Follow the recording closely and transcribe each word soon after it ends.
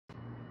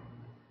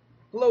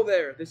Hello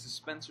there, this is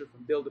Spencer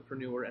from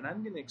Buildapreneur, and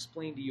I'm going to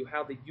explain to you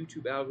how the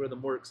YouTube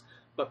algorithm works.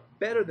 But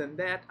better than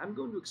that, I'm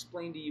going to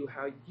explain to you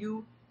how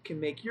you can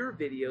make your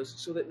videos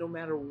so that no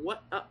matter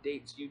what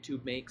updates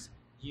YouTube makes,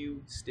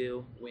 you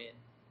still win.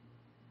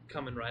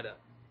 Coming right up.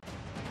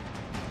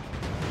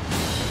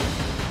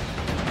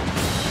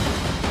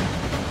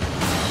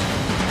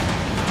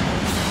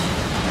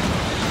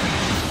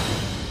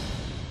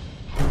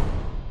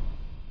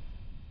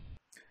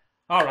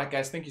 Alright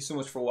guys, thank you so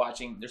much for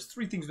watching. There's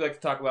three things we'd like to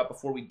talk about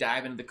before we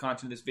dive into the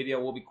content of this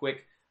video. We'll be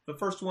quick. The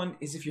first one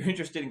is if you're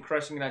interested in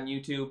crushing it on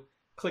YouTube,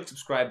 click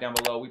subscribe down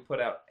below. We put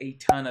out a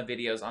ton of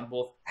videos on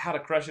both how to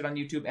crush it on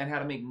YouTube and how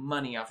to make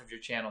money off of your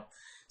channel.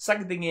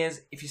 Second thing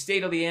is, if you stay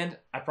till the end,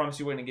 I promise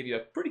you we're going to give you a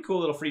pretty cool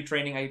little free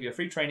training. I give you a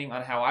free training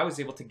on how I was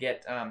able to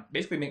get,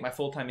 basically make my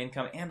full-time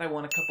income, and I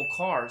won a couple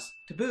cars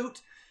to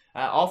boot.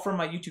 All from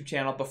my YouTube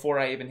channel before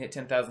I even hit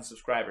 10,000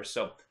 subscribers.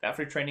 So that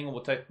free training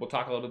we'll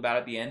talk a little bit about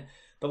at the end.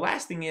 The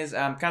last thing is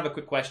kind of a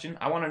quick question.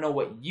 I want to know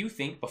what you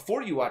think,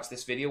 before you watch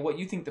this video, what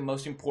you think the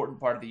most important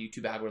part of the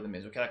YouTube algorithm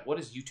is. Okay, like what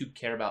does YouTube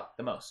care about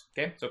the most?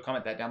 Okay, so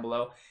comment that down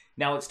below.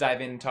 Now let's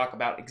dive in and talk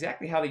about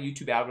exactly how the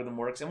YouTube algorithm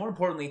works, and more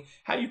importantly,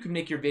 how you can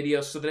make your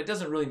videos so that it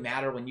doesn't really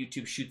matter when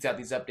YouTube shoots out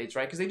these updates,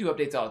 right? Because they do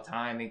updates all the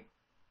time.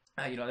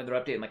 They're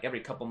updating like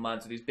every couple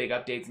months with these big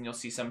updates, and you'll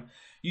see some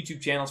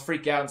YouTube channels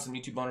freak out and some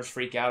YouTube owners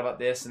freak out about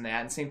this and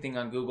that, and same thing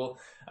on Google.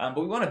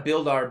 But we want to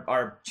build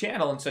our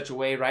channel in such a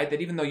way, right,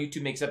 that even though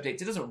YouTube makes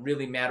updates, it doesn't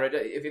really matter.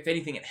 If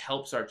anything, it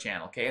helps our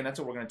channel, okay? And that's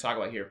what we're going to talk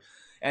about here.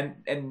 And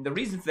the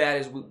reason for that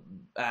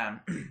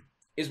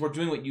is we're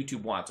doing what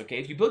YouTube wants, okay?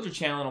 If you build your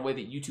channel in a way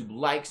that YouTube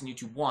likes and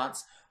YouTube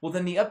wants, well,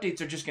 then the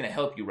updates are just going to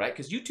help you, right?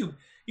 Because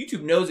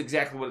YouTube knows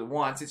exactly what it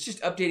wants. It's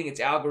just updating its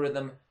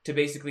algorithm to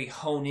basically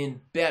hone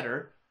in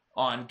better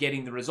on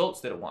getting the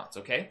results that it wants,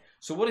 okay?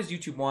 So what does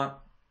YouTube want?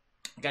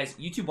 Guys,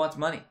 YouTube wants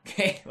money,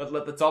 okay?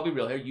 Let's all be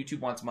real here. YouTube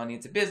wants money.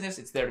 It's a business.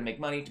 It's there to make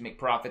money, to make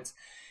profits.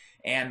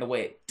 And the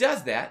way it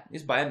does that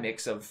is by a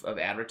mix of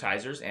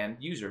advertisers and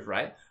users,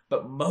 right?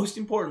 But most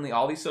importantly,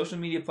 all these social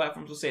media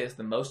platforms will say this,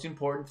 the most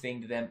important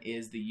thing to them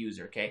is the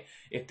user, okay?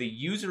 If the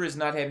user is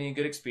not having a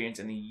good experience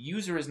and the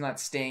user is not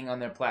staying on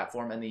their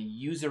platform and the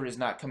user is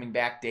not coming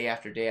back day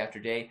after day after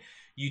day,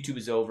 YouTube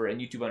is over, and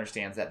YouTube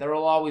understands that. There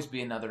will always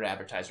be another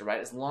advertiser, right?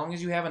 As long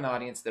as you have an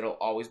audience, there will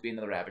always be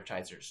another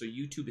advertiser. So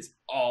YouTube is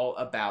all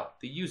about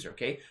the user,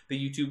 okay? The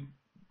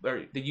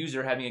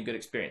user having a good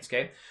experience,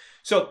 okay?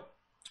 So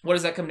what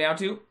does that come down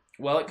to?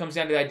 Well, it comes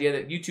down to the idea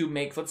that YouTube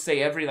makes, let's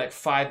say every like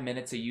 5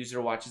 minutes a user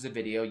watches a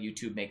video,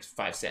 YouTube makes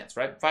 5 cents,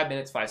 right? 5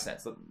 minutes, 5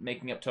 cents,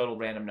 making up total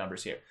random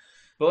numbers here.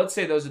 But let's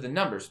say those are the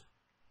numbers.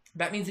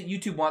 That means that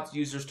YouTube wants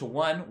users to,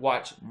 one,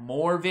 watch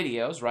more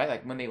videos, right?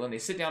 Like when they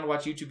sit down to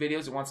watch YouTube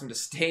videos, it wants them to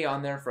stay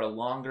on there for a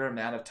longer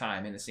amount of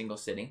time in a single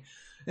sitting.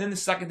 And then the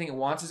second thing it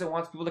wants is it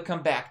wants people to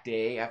come back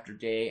day after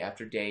day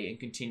after day and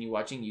continue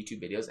watching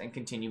YouTube videos and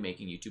continue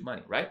making YouTube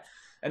money, right?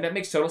 And that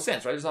makes total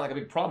sense, right? There's not like a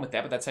big problem with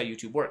that, but that's how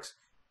YouTube works.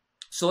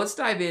 So let's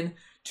dive in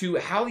to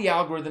how the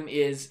algorithm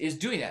is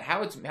doing that,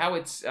 how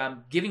it's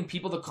giving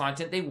people the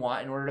content they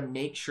want in order to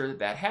make sure that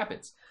that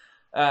happens.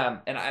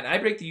 And I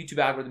break the YouTube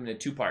algorithm into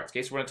two parts,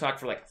 okay? So we're going to talk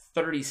for like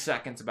 30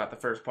 seconds about the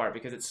first part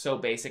because it's so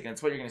basic and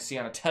it's what you're going to see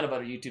on a ton of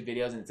other YouTube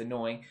videos and it's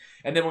annoying.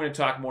 And then we're going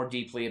to talk more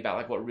deeply about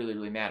like what really,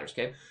 really matters,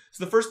 okay?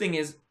 So the first thing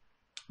is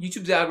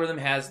YouTube's algorithm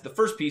has the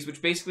first piece,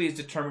 which basically is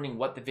determining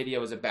what the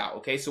video is about,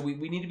 okay? So we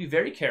need to be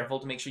very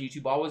careful to make sure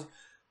YouTube always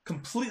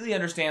completely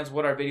understands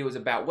what our video is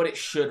about, what it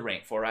should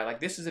rank for, right? Like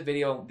this is a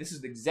video, this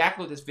is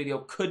exactly what this video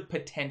could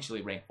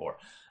potentially rank for,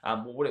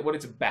 what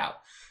it's about.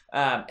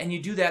 And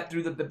you do that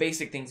through the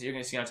basic things that you're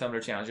going to see on some of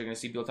their channels. You're going to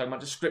see people talking about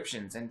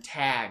descriptions and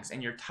tags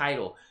and your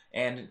title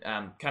and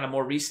kind of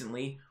more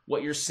recently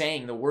what you're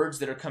saying, the words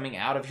that are coming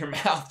out of your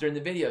mouth during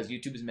the videos.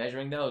 YouTube is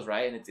measuring those,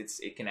 right? And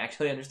it can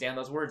actually understand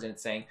those words, and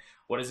it's saying,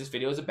 what is this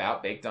video is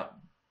about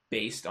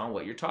based on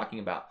what you're talking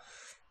about.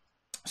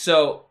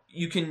 So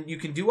you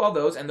can do all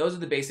those, and those are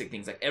the basic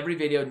things. Like every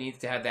video needs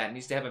to have that. It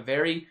needs to have a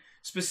very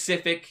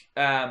specific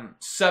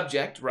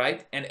subject,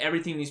 right? And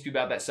everything needs to be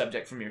about that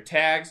subject, from your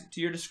tags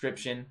to your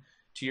description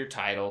to your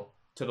title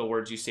to the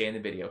words you say in the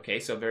video, okay?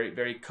 So very,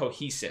 very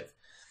cohesive.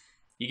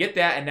 You get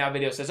that, and now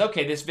video says,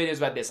 okay, this video is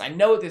about this. I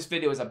know what this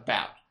video is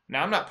about.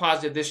 Now, I'm not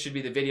positive this should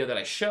be the video that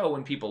I show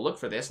when people look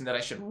for this and that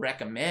I should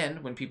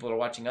recommend when people are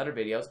watching other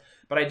videos,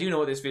 but I do know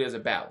what this video is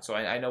about, so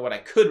I know what I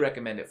could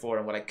recommend it for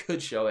and what I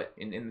could show it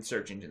in the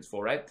search engines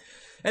for, right?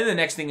 And the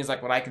next thing is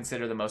like what I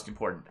consider the most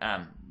important.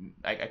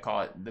 I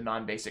call it the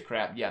non-basic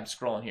crap. Yeah, I'm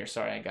scrolling here.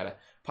 Sorry, I got to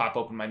pop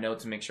open my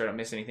notes and make sure I don't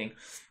miss anything.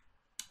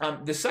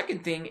 The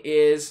second thing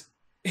is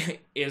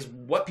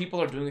what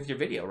people are doing with your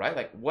video, right?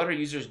 Like, what are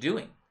users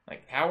doing?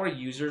 Like, how are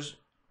users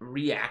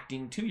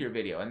reacting to your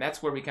video? And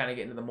that's where we kind of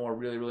get into the more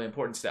really, really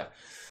important stuff.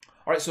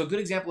 All right, so a good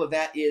example of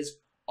that is,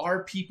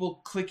 are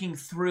people clicking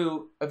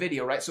through a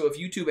video, right? So if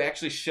YouTube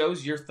actually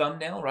shows your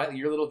thumbnail, right,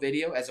 your little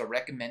video as a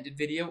recommended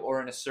video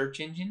or in a search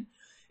engine,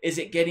 Is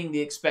it getting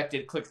the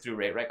expected click-through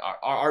rate, right?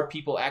 Are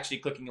people actually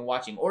clicking and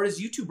watching? Or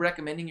is YouTube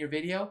recommending your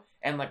video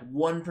and like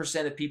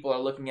 1% of people are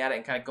looking at it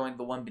and kind of going to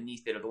the one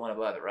beneath it or the one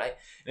above it, right?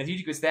 And if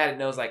YouTube gets that, it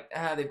knows like,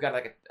 they've got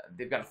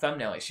a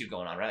thumbnail issue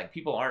going on, right? Like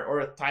people aren't,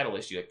 or a title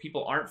issue. Like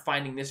people aren't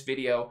finding this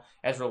video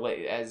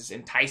as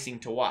enticing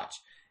to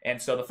watch.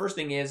 And so the first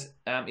thing is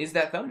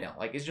that thumbnail.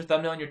 Like, is your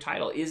thumbnail and your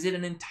title, is it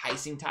an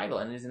enticing title?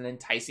 And is it an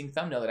enticing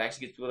thumbnail that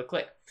actually gets people to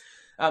click?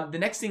 The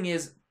next thing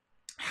is,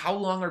 how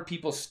long are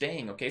people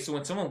staying? Okay, so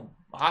when someone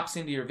hops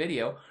into your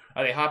video,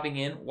 are they hopping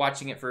in,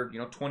 watching it for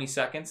 20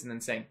 seconds, and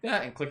then saying,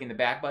 and clicking the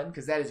back button?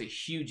 Because that is a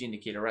huge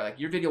indicator, right? Like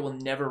your video will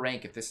never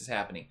rank if this is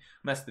happening,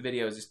 unless the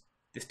video is just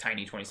this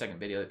tiny 20-second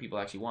video that people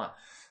actually want.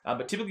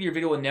 But typically your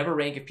video will never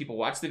rank if people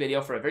watch the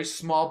video for a very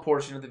small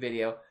portion of the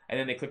video and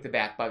then they click the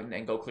back button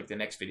and go click the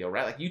next video,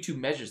 right? Like YouTube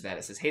measures that.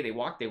 It says, hey, they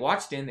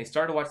watched in, they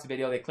started to watch the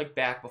video, they clicked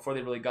back before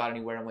they really got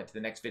anywhere and went to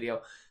the next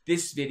video.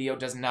 This video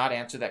does not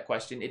answer that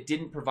question. It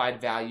didn't provide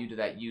value to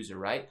that user,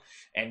 right?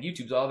 And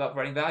YouTube's all about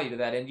providing value to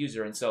that end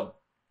user. And so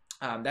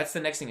that's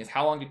the next thing, is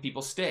how long do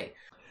people stay?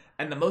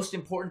 And the most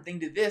important thing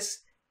to this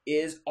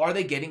is, are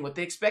they getting what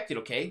they expected,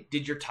 okay?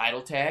 Did your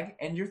title tag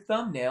and your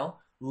thumbnail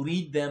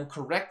lead them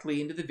correctly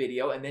into the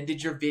video, and then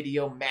did your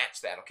video match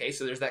that, okay?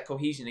 So there's that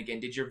cohesion again.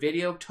 Did your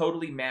video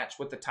totally match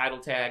what the title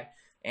tag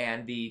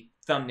and the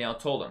thumbnail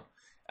told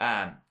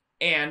them?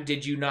 And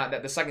did you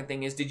not, the second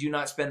thing is, did you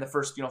not spend the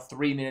first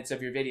 3 minutes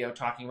of your video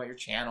talking about your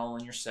channel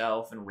and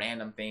yourself and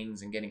random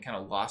things and getting kind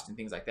of lost in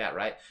things like that,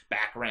 right?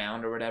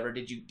 Background or whatever.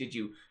 Did you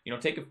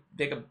take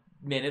a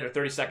minute or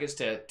 30 seconds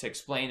to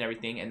explain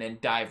everything and then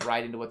dive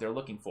right into what they're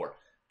looking for?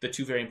 The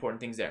two very important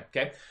things there,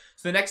 okay?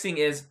 So the next thing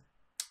is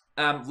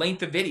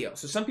length of video.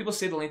 So some people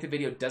say the length of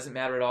video doesn't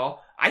matter at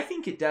all. I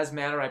think it does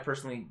matter. I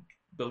personally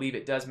believe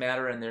it does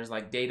matter, and there's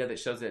like data that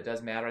shows that it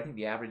does matter. I think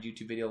the average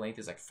YouTube video length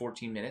is like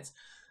 14 minutes.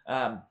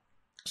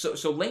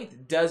 So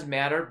length does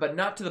matter, but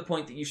not to the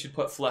point that you should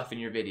put fluff in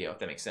your video, if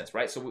that makes sense,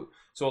 right? So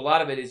a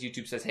lot of it is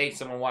YouTube says, hey,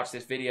 someone watched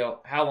this video.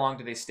 How long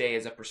do they stay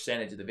as a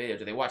percentage of the video?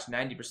 Do they watch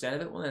 90%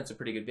 of it? Well, then it's a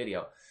pretty good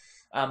video.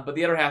 But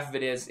the other half of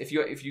it is, if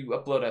you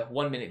upload a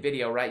 1-minute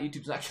video, right,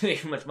 YouTube's not going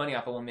to make much money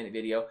off a 1-minute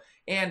video.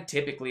 And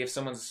typically, if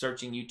someone's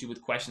searching YouTube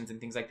with questions and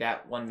things like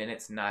that, 1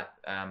 minute's not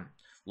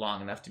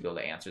long enough to be able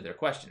to answer their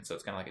question. So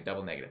it's kind of like a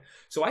double negative.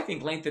 So I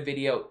think length of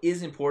video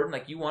is important.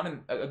 Like, you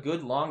want a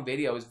good long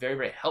video is very,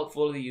 very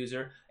helpful to the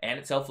user, and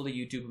it's helpful to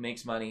YouTube, who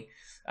makes money,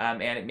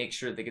 and it makes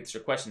sure that they get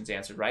their questions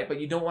answered, right?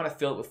 But you don't want to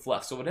fill it with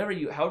fluff. So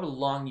however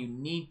long you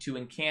need to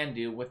and can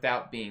do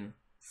without being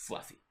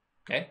fluffy,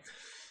 okay?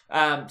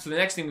 So the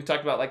next thing we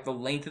talked about, like the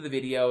length of the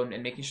video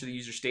and making sure the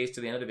user stays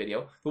to the end of the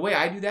video. The way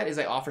I do that is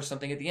I offer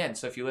something at the end.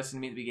 So if you listen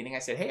to me at the beginning, I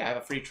said, hey, I have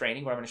a free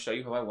training where I'm going to show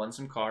you how I won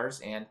some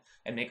cars and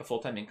make a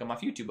full-time income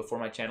off YouTube before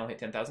my channel hit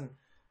 10,000.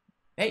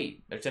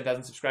 Hey, there's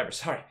 10,000 subscribers.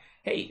 Sorry.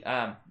 Hey,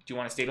 do you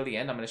want to stay till the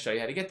end? I'm going to show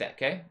you how to get that,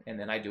 okay? And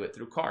then I do it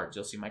through cards.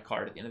 You'll see my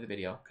card at the end of the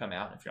video come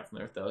out. If you're not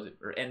familiar with those,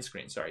 or end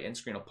screen. Sorry, end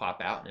screen will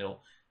pop out and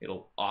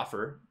it'll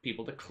offer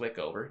people to click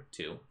over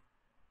to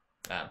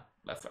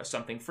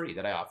something free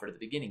that I offered at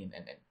the beginning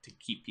and to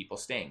keep people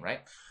staying,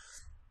 right?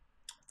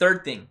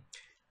 Third thing,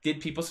 did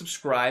people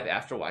subscribe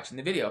after watching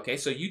the video? Okay,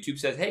 so YouTube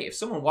says, hey, if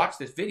someone watched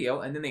this video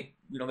and then they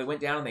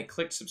went down and they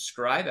clicked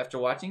subscribe after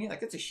watching it, like,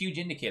 that's a huge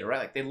indicator, right?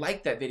 Like, they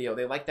liked that video,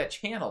 they liked that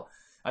channel,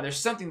 there's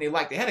something they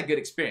liked, they had a good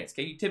experience.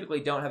 Okay, you typically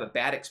don't have a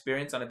bad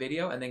experience on a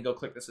video and then go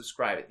click the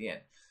subscribe at the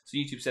end. So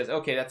YouTube says,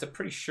 okay, that's a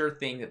pretty sure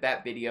thing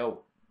that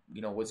video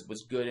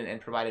was good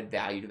and provided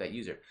value to that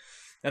user.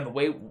 And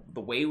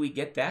the way we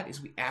get that is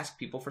we ask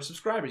people for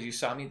subscribers. You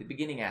saw me at the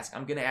beginning ask.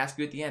 I'm going to ask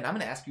you at the end. I'm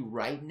going to ask you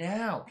right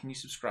now. Can you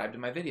subscribe to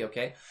my video,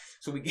 okay?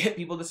 So we get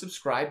people to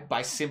subscribe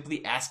by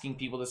simply asking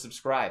people to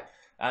subscribe.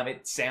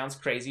 It sounds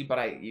crazy, but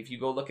if you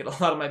go look at a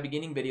lot of my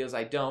beginning videos,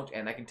 I don't.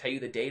 And I can tell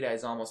you the data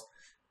is almost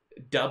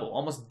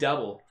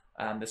double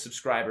the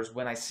subscribers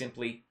when I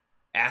simply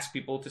ask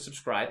people to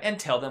subscribe and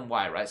tell them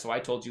why, right? So I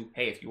told you,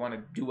 hey, if you want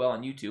to do well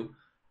on YouTube,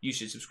 you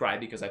should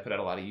subscribe because I put out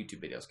a lot of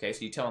YouTube videos, okay?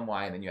 So you tell them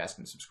why, and then you ask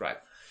them to subscribe.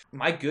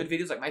 My good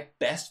videos, like my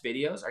best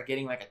videos, are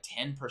getting like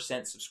a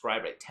 10%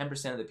 subscribe rate.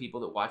 10% of the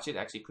people that watch it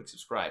actually click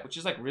subscribe, which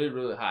is like really,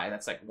 really high.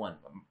 That's like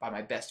by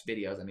my best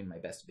videos, I mean my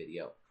best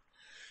video.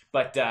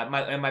 But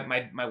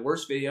my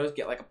worst videos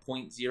get like a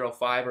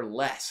 0.05 or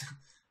less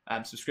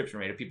subscription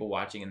rate of people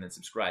watching and then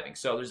subscribing.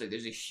 So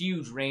there's a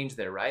huge range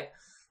there, right?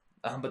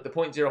 But the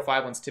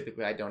 0.05 ones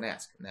typically I don't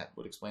ask, and that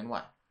would explain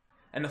why.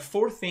 And the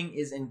fourth thing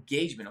is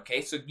engagement,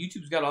 okay? So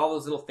YouTube's got all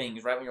those little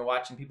things, right? When you're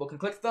watching, people can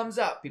click thumbs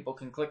up, people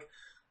can click,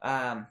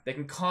 they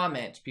can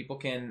comment, people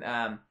can,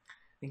 I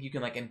think you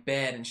can like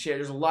embed and share.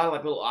 There's a lot of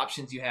like little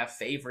options you have,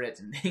 favorites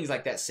and things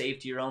like that,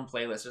 save to your own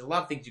playlist. There's a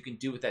lot of things you can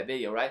do with that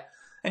video, right?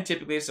 And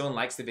typically if someone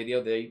likes the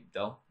video,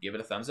 they'll give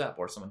it a thumbs up,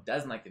 or if someone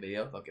doesn't like the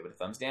video, they'll give it a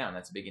thumbs down.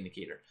 That's a big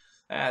indicator.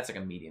 That's like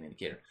a medium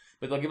indicator.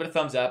 But they'll give it a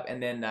thumbs up,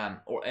 and then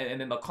and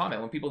then they'll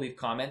comment. When people leave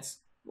comments,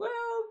 well,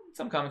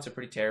 some comments are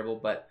pretty terrible,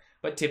 but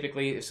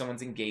typically, if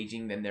someone's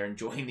engaging, then they're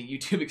enjoying the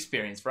YouTube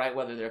experience, right?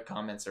 Whether their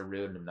comments are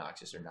rude and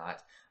obnoxious or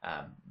not,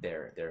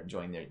 they're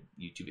enjoying their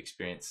YouTube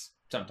experience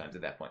sometimes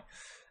at that point.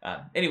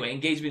 Anyway,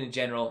 engagement in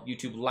general,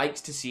 YouTube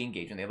likes to see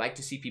engagement. They like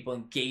to see people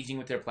engaging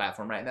with their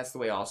platform, right? And that's the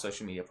way all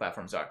social media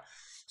platforms are.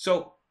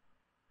 So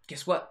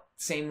guess what?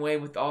 Same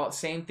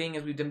thing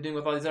as we've been doing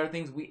with all these other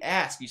things. We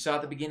ask. You saw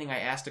at the beginning I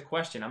asked a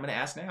question. I'm going to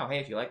ask now. Hey,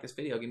 if you like this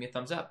video, give me a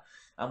thumbs up.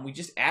 We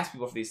just ask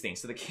people for these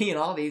things. So the key in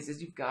all these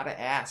is you've got to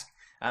ask.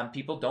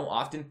 People don't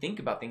often think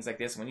about things like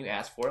this. When you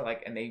ask for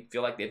it, and they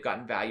feel like they've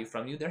gotten value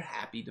from you, they're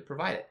happy to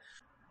provide it.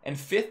 And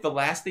fifth, the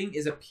last thing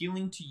is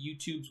appealing to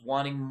YouTube's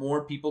wanting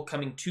more people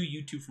coming to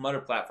YouTube from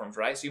other platforms,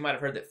 right? So you might have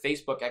heard that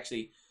Facebook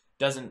actually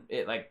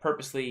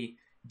purposely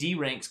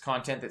deranks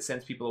content that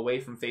sends people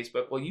away from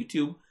Facebook. Well,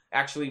 YouTube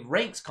actually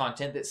ranks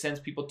content that sends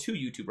people to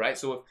YouTube, right?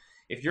 So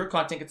if your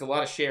content gets a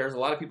lot of shares, a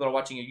lot of people are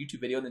watching your YouTube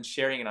video and then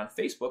sharing it on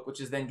Facebook,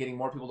 which is then getting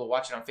more people to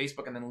watch it on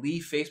Facebook and then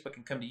leave Facebook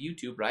and come to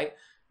YouTube, right?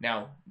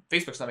 Now,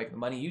 Facebook's not making the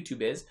money,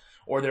 YouTube is,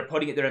 or they're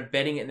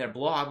embedding it in their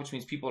blog, which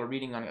means people are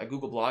reading on a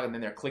Google blog and then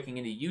they're clicking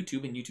into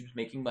YouTube and YouTube's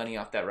making money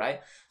off that,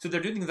 right? So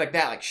they're doing things like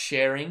that, like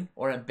sharing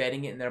or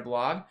embedding it in their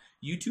blog.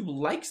 YouTube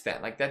likes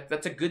that.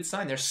 That's a good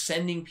sign. They're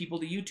sending people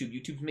to YouTube.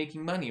 YouTube's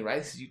making money, right?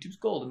 This is YouTube's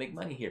goal, to make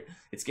money here.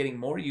 It's getting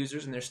more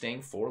users and they're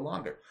staying for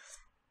longer.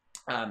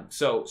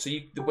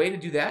 The way to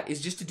do that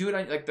is just to do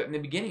it in the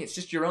beginning. It's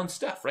just your own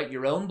stuff, right?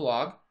 Your own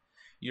blog,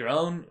 your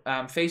own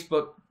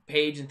Facebook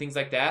page and things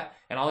like that.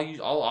 And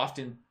I'll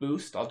often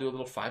boost. I'll do a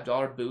little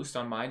 $5 boost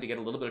on mine to get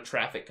a little bit of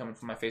traffic coming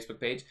from my Facebook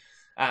page.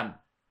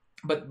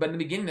 But in the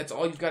beginning, that's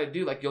all you've got to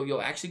do.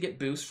 You'll actually get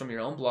boosts from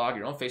your own blog,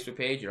 your own Facebook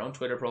page, your own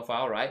Twitter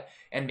profile, right?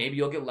 And maybe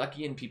you'll get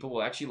lucky and people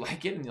will actually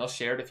like it and they'll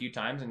share it a few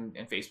times, and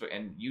Facebook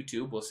and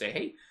YouTube will say,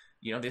 hey,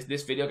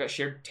 this video got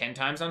shared 10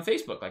 times on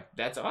Facebook.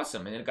 That's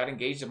awesome. And it got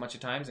engaged a bunch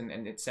of times and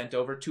it sent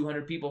over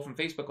 200 people from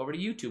Facebook over to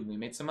YouTube. And we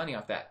made some money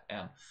off that.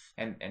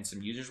 And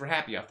some users were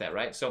happy off that,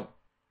 right? So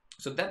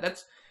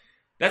that's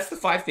the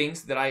 5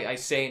 things that I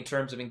say in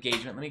terms of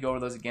engagement. Let me go over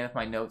those again with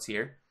my notes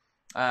here.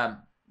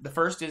 The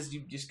first is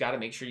you just got to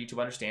make sure YouTube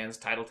understands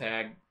title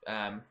tag,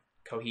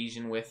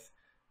 cohesion with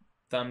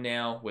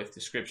thumbnail, with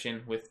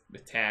description, with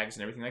tags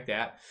and everything like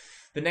that.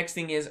 The next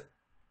thing is,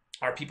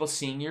 are people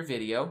seeing your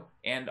video,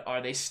 and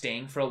are they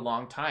staying for a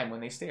long time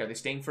when they stay? Are they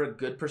staying for a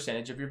good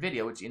percentage of your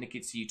video, which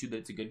indicates to YouTube that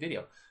it's a good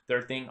video?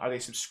 Third thing, are they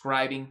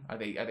subscribing? Are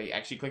they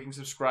actually clicking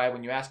subscribe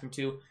when you ask them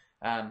to?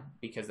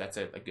 Because that's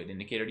a good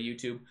indicator to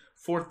YouTube.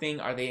 Fourth thing,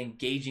 are they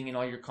engaging in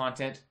all your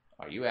content?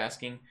 Are you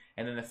asking?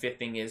 And then the fifth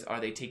thing is, are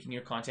they taking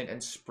your content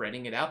and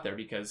spreading it out there?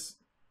 Because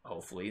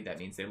hopefully that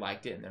means they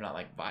liked it and they're not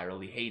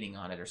virally hating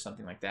on it or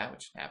something like that,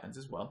 which happens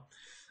as well.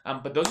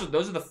 But those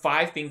are the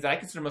 5 things that I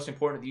consider most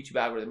important to the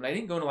YouTube algorithm. And I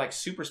didn't go into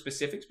super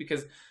specifics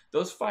because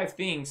those 5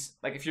 things,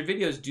 if your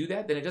videos do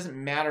that, then it doesn't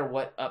matter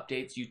what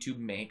updates YouTube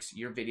makes.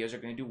 Your videos are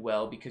going to do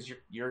well because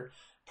you're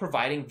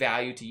providing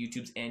value to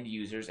YouTube's end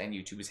users, and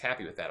YouTube is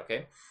happy with that,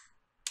 okay?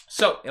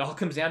 So it all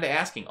comes down to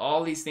asking.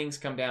 All these things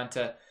come down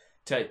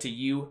to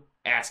you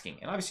asking.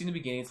 And obviously in the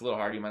beginning it's a little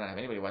hard. You might not have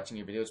anybody watching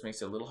your videos,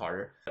 makes it a little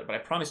harder. But I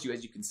promise you,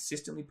 as you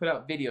consistently put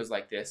out videos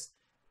like this,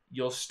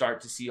 you'll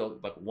start to see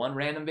one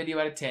random video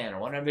out of 10 or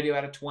one random video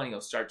out of 20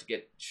 will start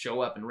to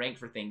show up and rank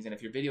for things. And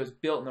if your video is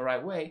built in the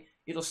right way,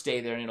 it'll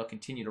stay there and it'll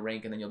continue to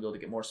rank, and then you'll be able to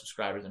get more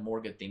subscribers and more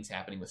good things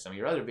happening with some of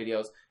your other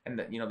videos. And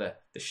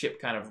the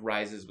ship kind of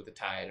rises with the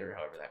tide, or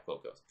however that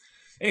quote goes.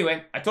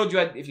 Anyway, I told you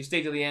if you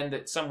stay to the end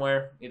that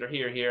somewhere, either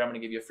here or here, I'm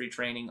going to give you a free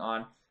training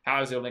on how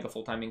I was able to make a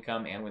full-time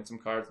income and win some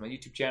cards on my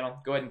YouTube channel.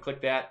 Go ahead and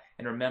click that.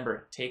 And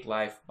remember, take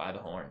life by the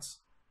horns.